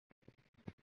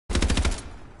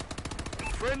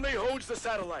Friendly holds the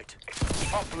satellite.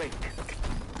 Uplink.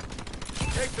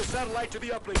 Take the satellite to the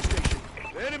uplink station.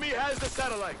 The enemy has the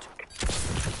satellite.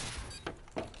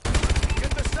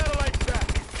 Get the satellite back.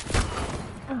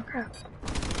 Oh crap.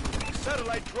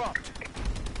 Satellite dropped.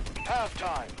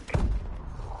 Halftime.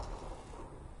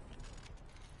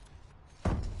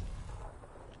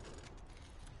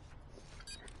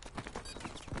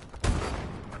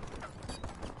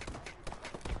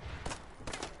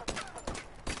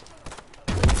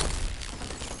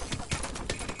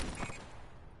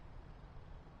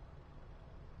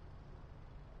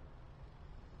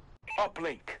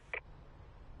 Uplink.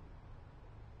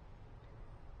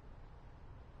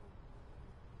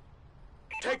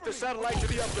 Take the satellite to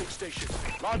the uplink station.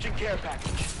 Launching care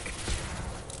package.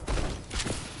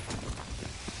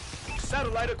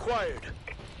 Satellite acquired.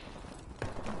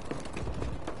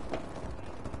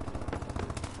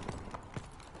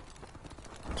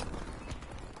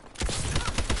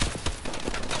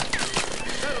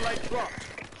 Satellite dropped.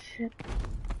 Shit.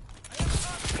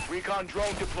 Recon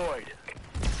drone deployed.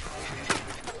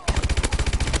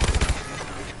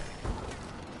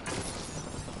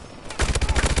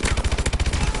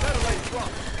 Satellite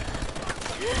dropped.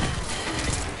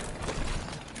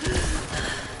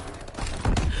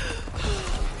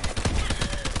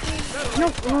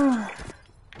 Nope.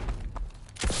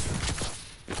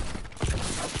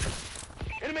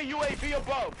 Enemy UAV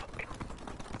above.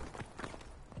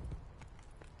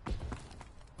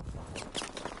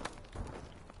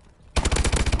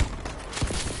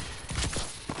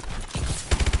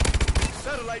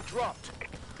 Satellite dropped.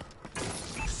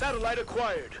 Satellite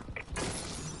acquired.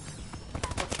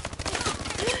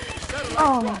 Satellite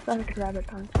Oh, dropped. that was a rabbit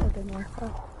punch. That didn't work.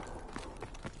 Oh.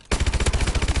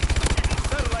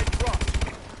 Satellite dropped.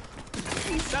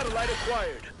 Satellite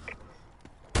acquired.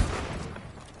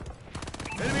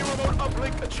 Enemy remote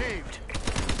uplink achieved.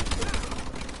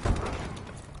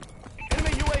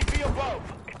 Enemy UAV above.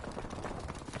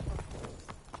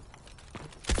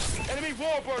 Enemy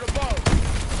warbird above.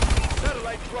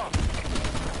 Satellite dropped.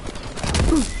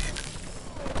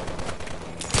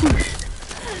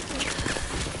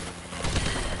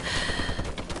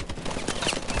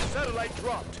 Satellite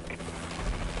dropped.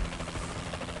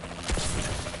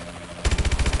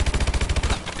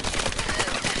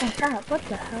 Oh crap, what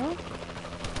the hell?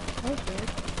 That was weird.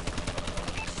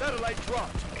 Satellite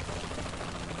dropped.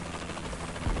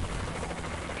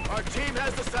 Our team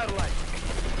has the satellite.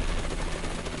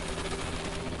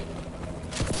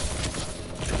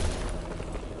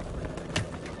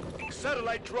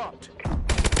 Satellite dropped.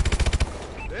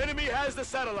 The enemy has the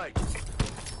satellite.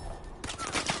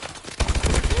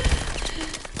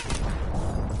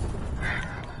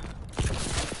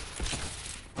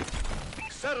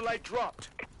 Satellite dropped.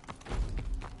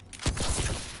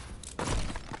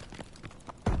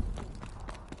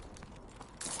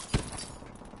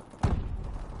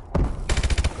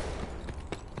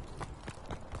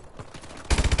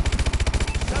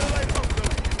 Satellite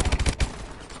uploaded.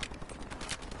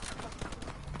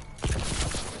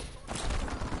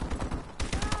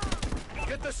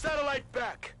 Get the satellite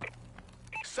back.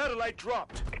 Satellite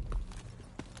dropped.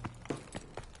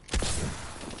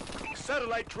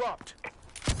 Satellite dropped.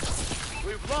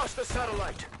 We've lost the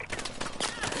satellite.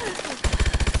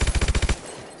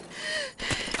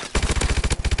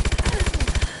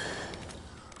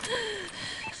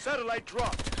 Satellite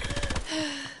dropped.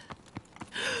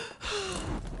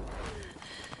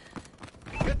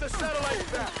 Get the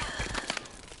satellite back.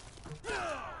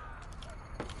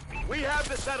 We have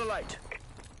the satellite.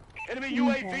 Enemy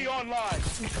UAV online.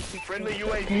 Friendly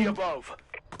UAV above.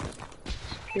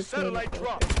 Satellite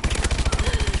dropped.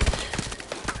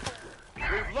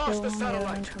 We've lost the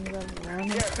satellite.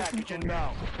 Care package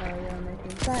inbound. Oh, you're on my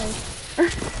team side.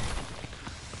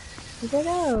 Where'd they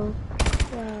go?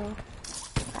 Well,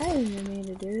 I didn't even mean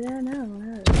to do that. No.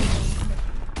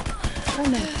 Oh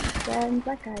my friends,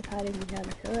 that guy's hiding behind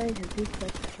the pillar because he's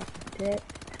such a fucking dick.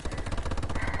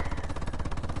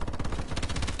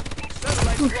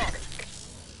 Satellite dropped.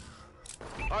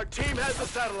 Our team has the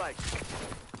satellite.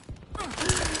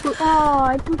 Oh,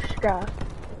 I pushka.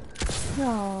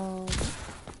 No.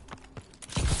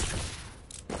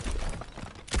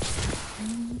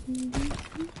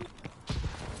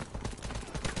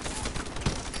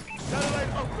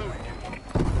 Satellite uploaded.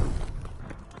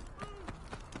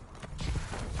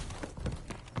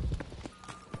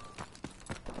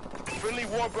 Friendly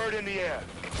warbird in the air.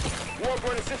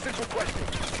 Warbird assistance requested.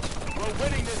 We're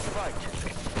winning this fight.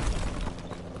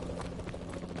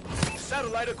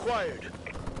 Satellite acquired.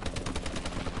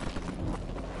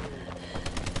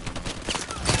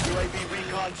 UAV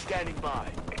recon standing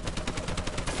by.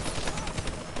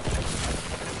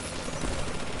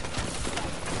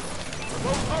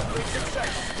 Uplink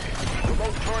success.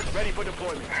 Remote turret ready for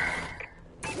deployment.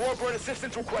 Warbird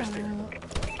assistance requested.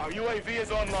 Our UAV is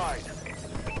online.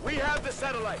 We have the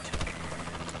satellite.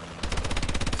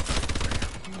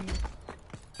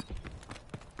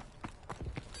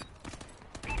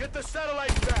 Get the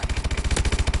satellites back.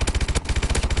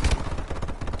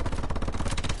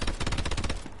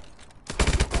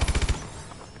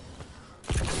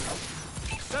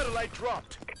 Satellite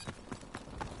dropped.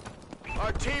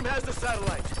 Our team has the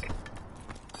satellite.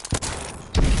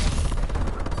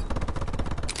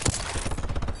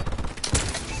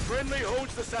 Friendly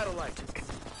holds the satellite.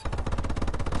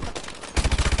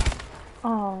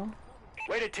 Oh.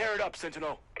 Way to tear it up,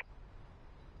 Sentinel.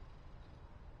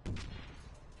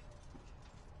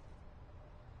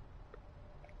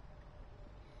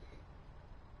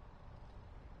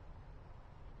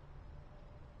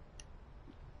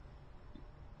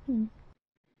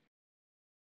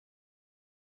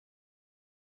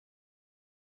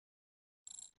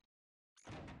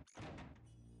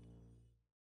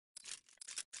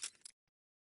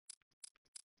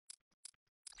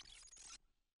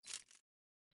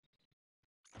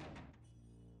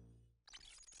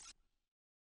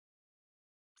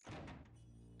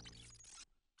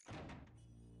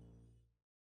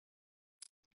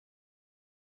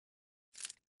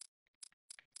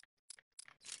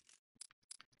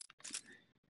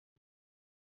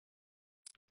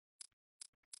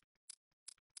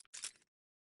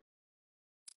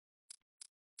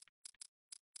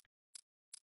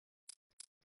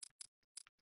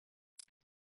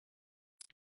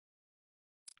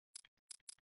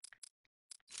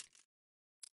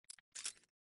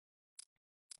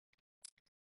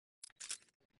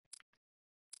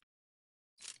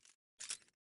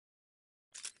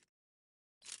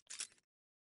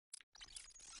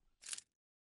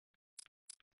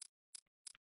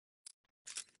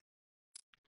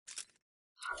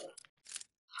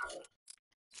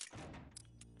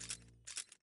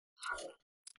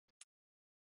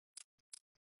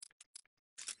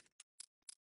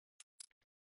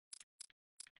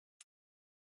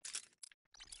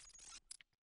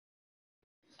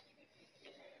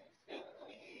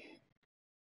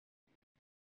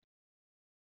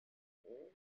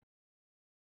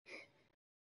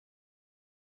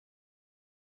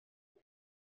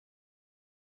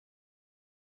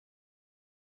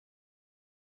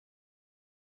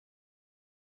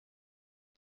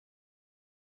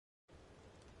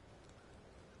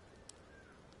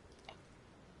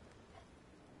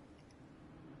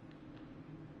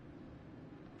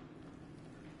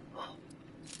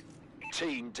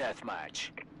 Team deathmatch.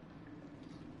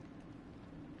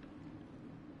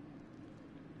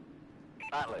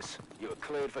 Atlas, you are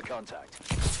cleared for contact.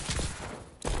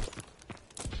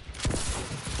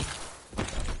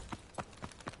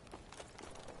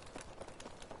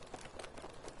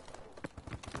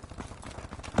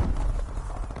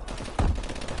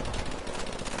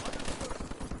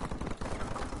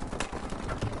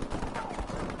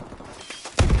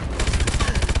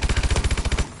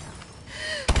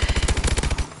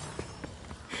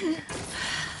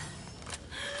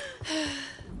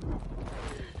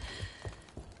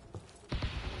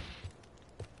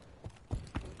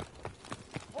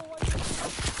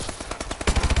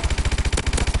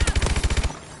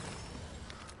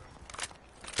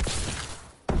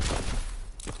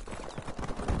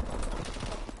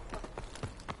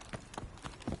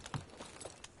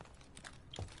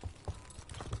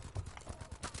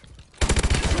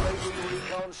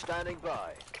 Recon standing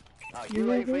by. Our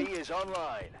UAV is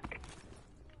online.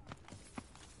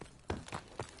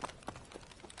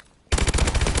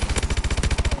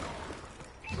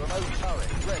 Remote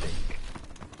turret ready.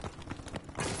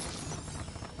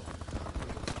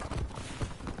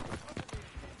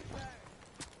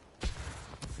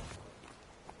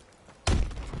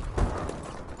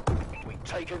 We've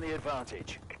taken the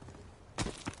advantage.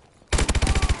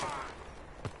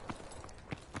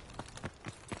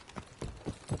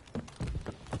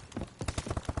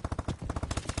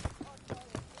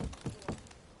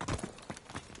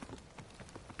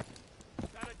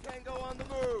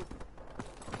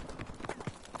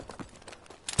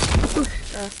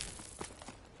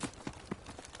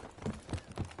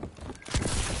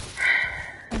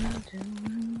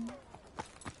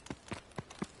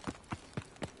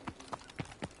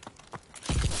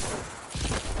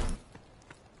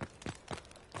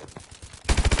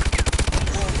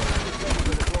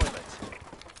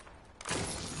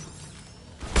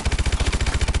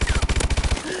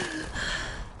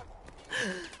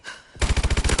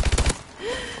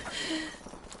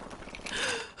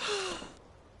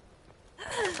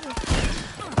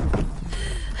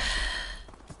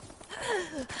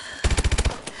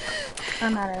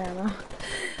 I'm out of ammo.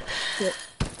 Shit.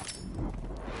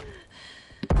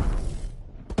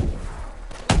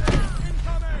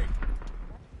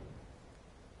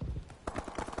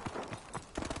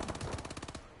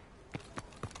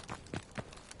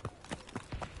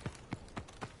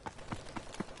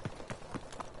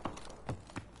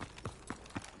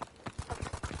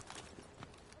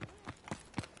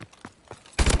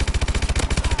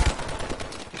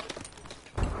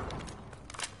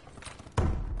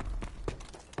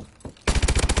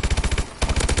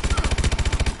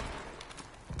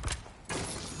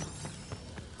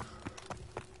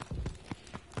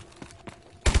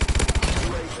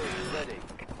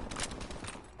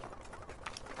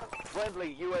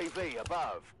 Friendly UAV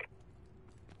above.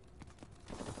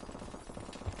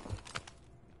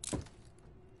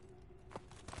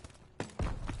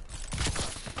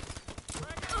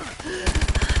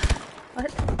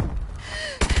 What?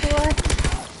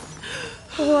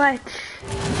 What?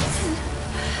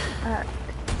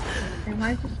 Am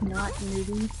I just not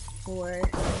moving or?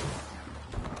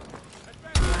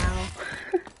 Wow.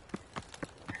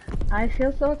 I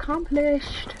feel so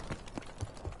accomplished.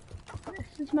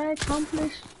 This is my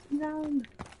accomplished round.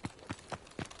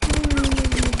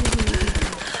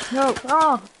 No,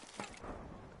 oh!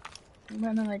 I'm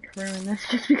gonna like ruin this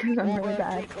just because I'm really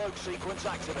bad.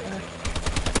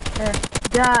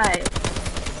 Die!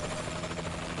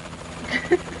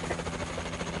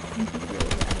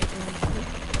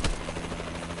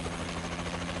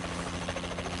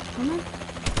 Come on.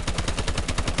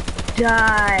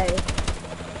 Die!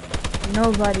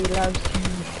 Nobody loves you.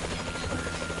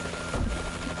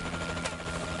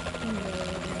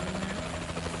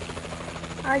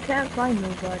 I can't find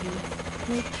nobody.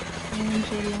 I'm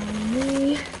so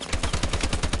lonely.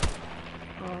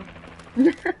 Oh.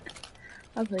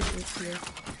 I'll play this here.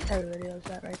 Everybody knows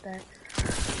that right there.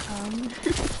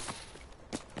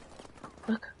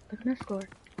 Look at my score.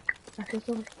 I feel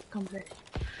so accomplished.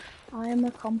 I am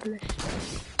accomplished.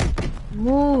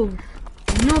 Move!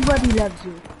 Nobody loves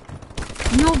you.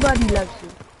 Nobody loves you.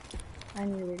 I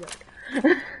need to reload.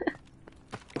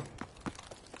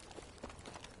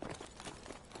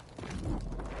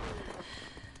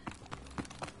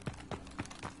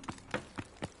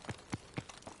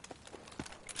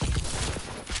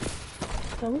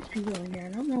 There's always people in here, I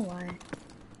don't know why.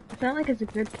 It's not like it's a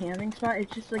good camping spot,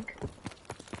 it's just like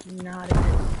not a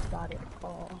good spot at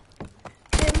all.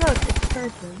 Hey look, it's a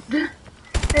person.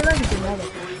 Hey look, it's another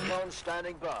person. Recon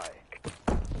standing by.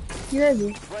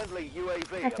 UAV. Friendly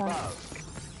UAV That's above.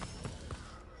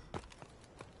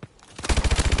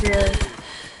 Really?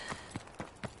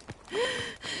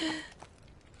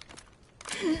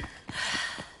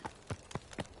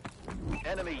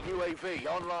 Enemy UAV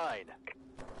online.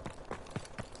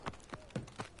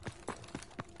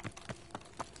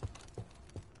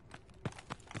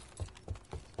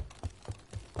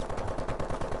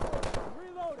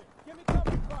 Reloading. Give me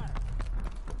cover fire.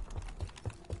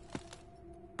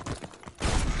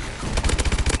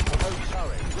 Remote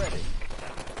turret ready.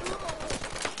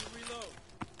 Reload.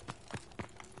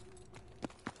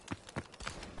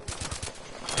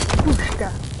 Pushka.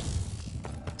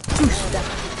 Pushka.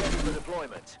 Ready for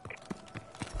deployment.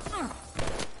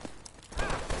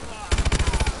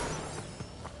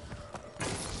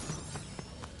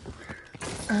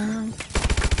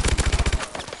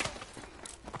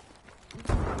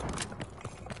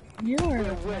 You are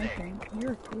a sniping.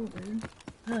 You're cool, dude.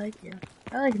 I like you.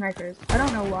 I like snipers. I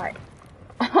don't know why.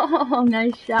 Oh,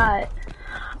 nice shot.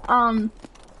 I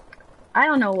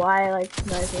don't know why I like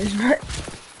snipers, but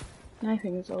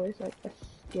sniping is always like a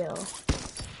skill.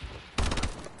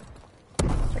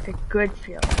 Like a good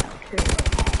skill, too.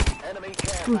 Enemy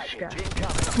care Pushka. package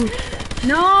incoming. Pushka.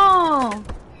 No!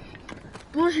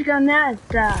 Pushka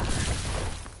netta!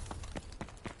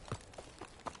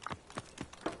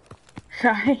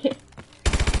 Sorry.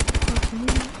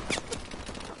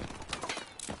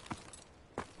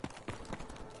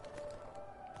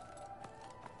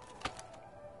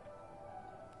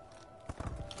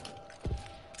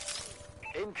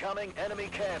 Incoming enemy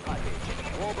care package.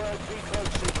 Warbird decloak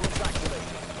sequence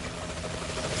activated.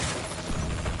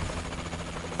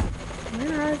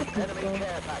 Where are the people? Enemy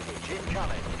care package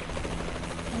incoming.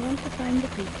 I want to find the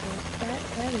people.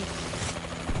 That is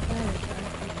our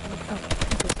people. Oh,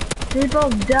 people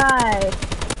die!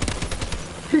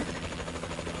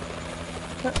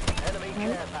 Enemy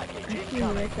care package I see you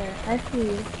incoming. right there. I see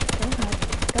you. Don't hide.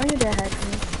 Don't you dare hide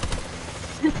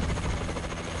me.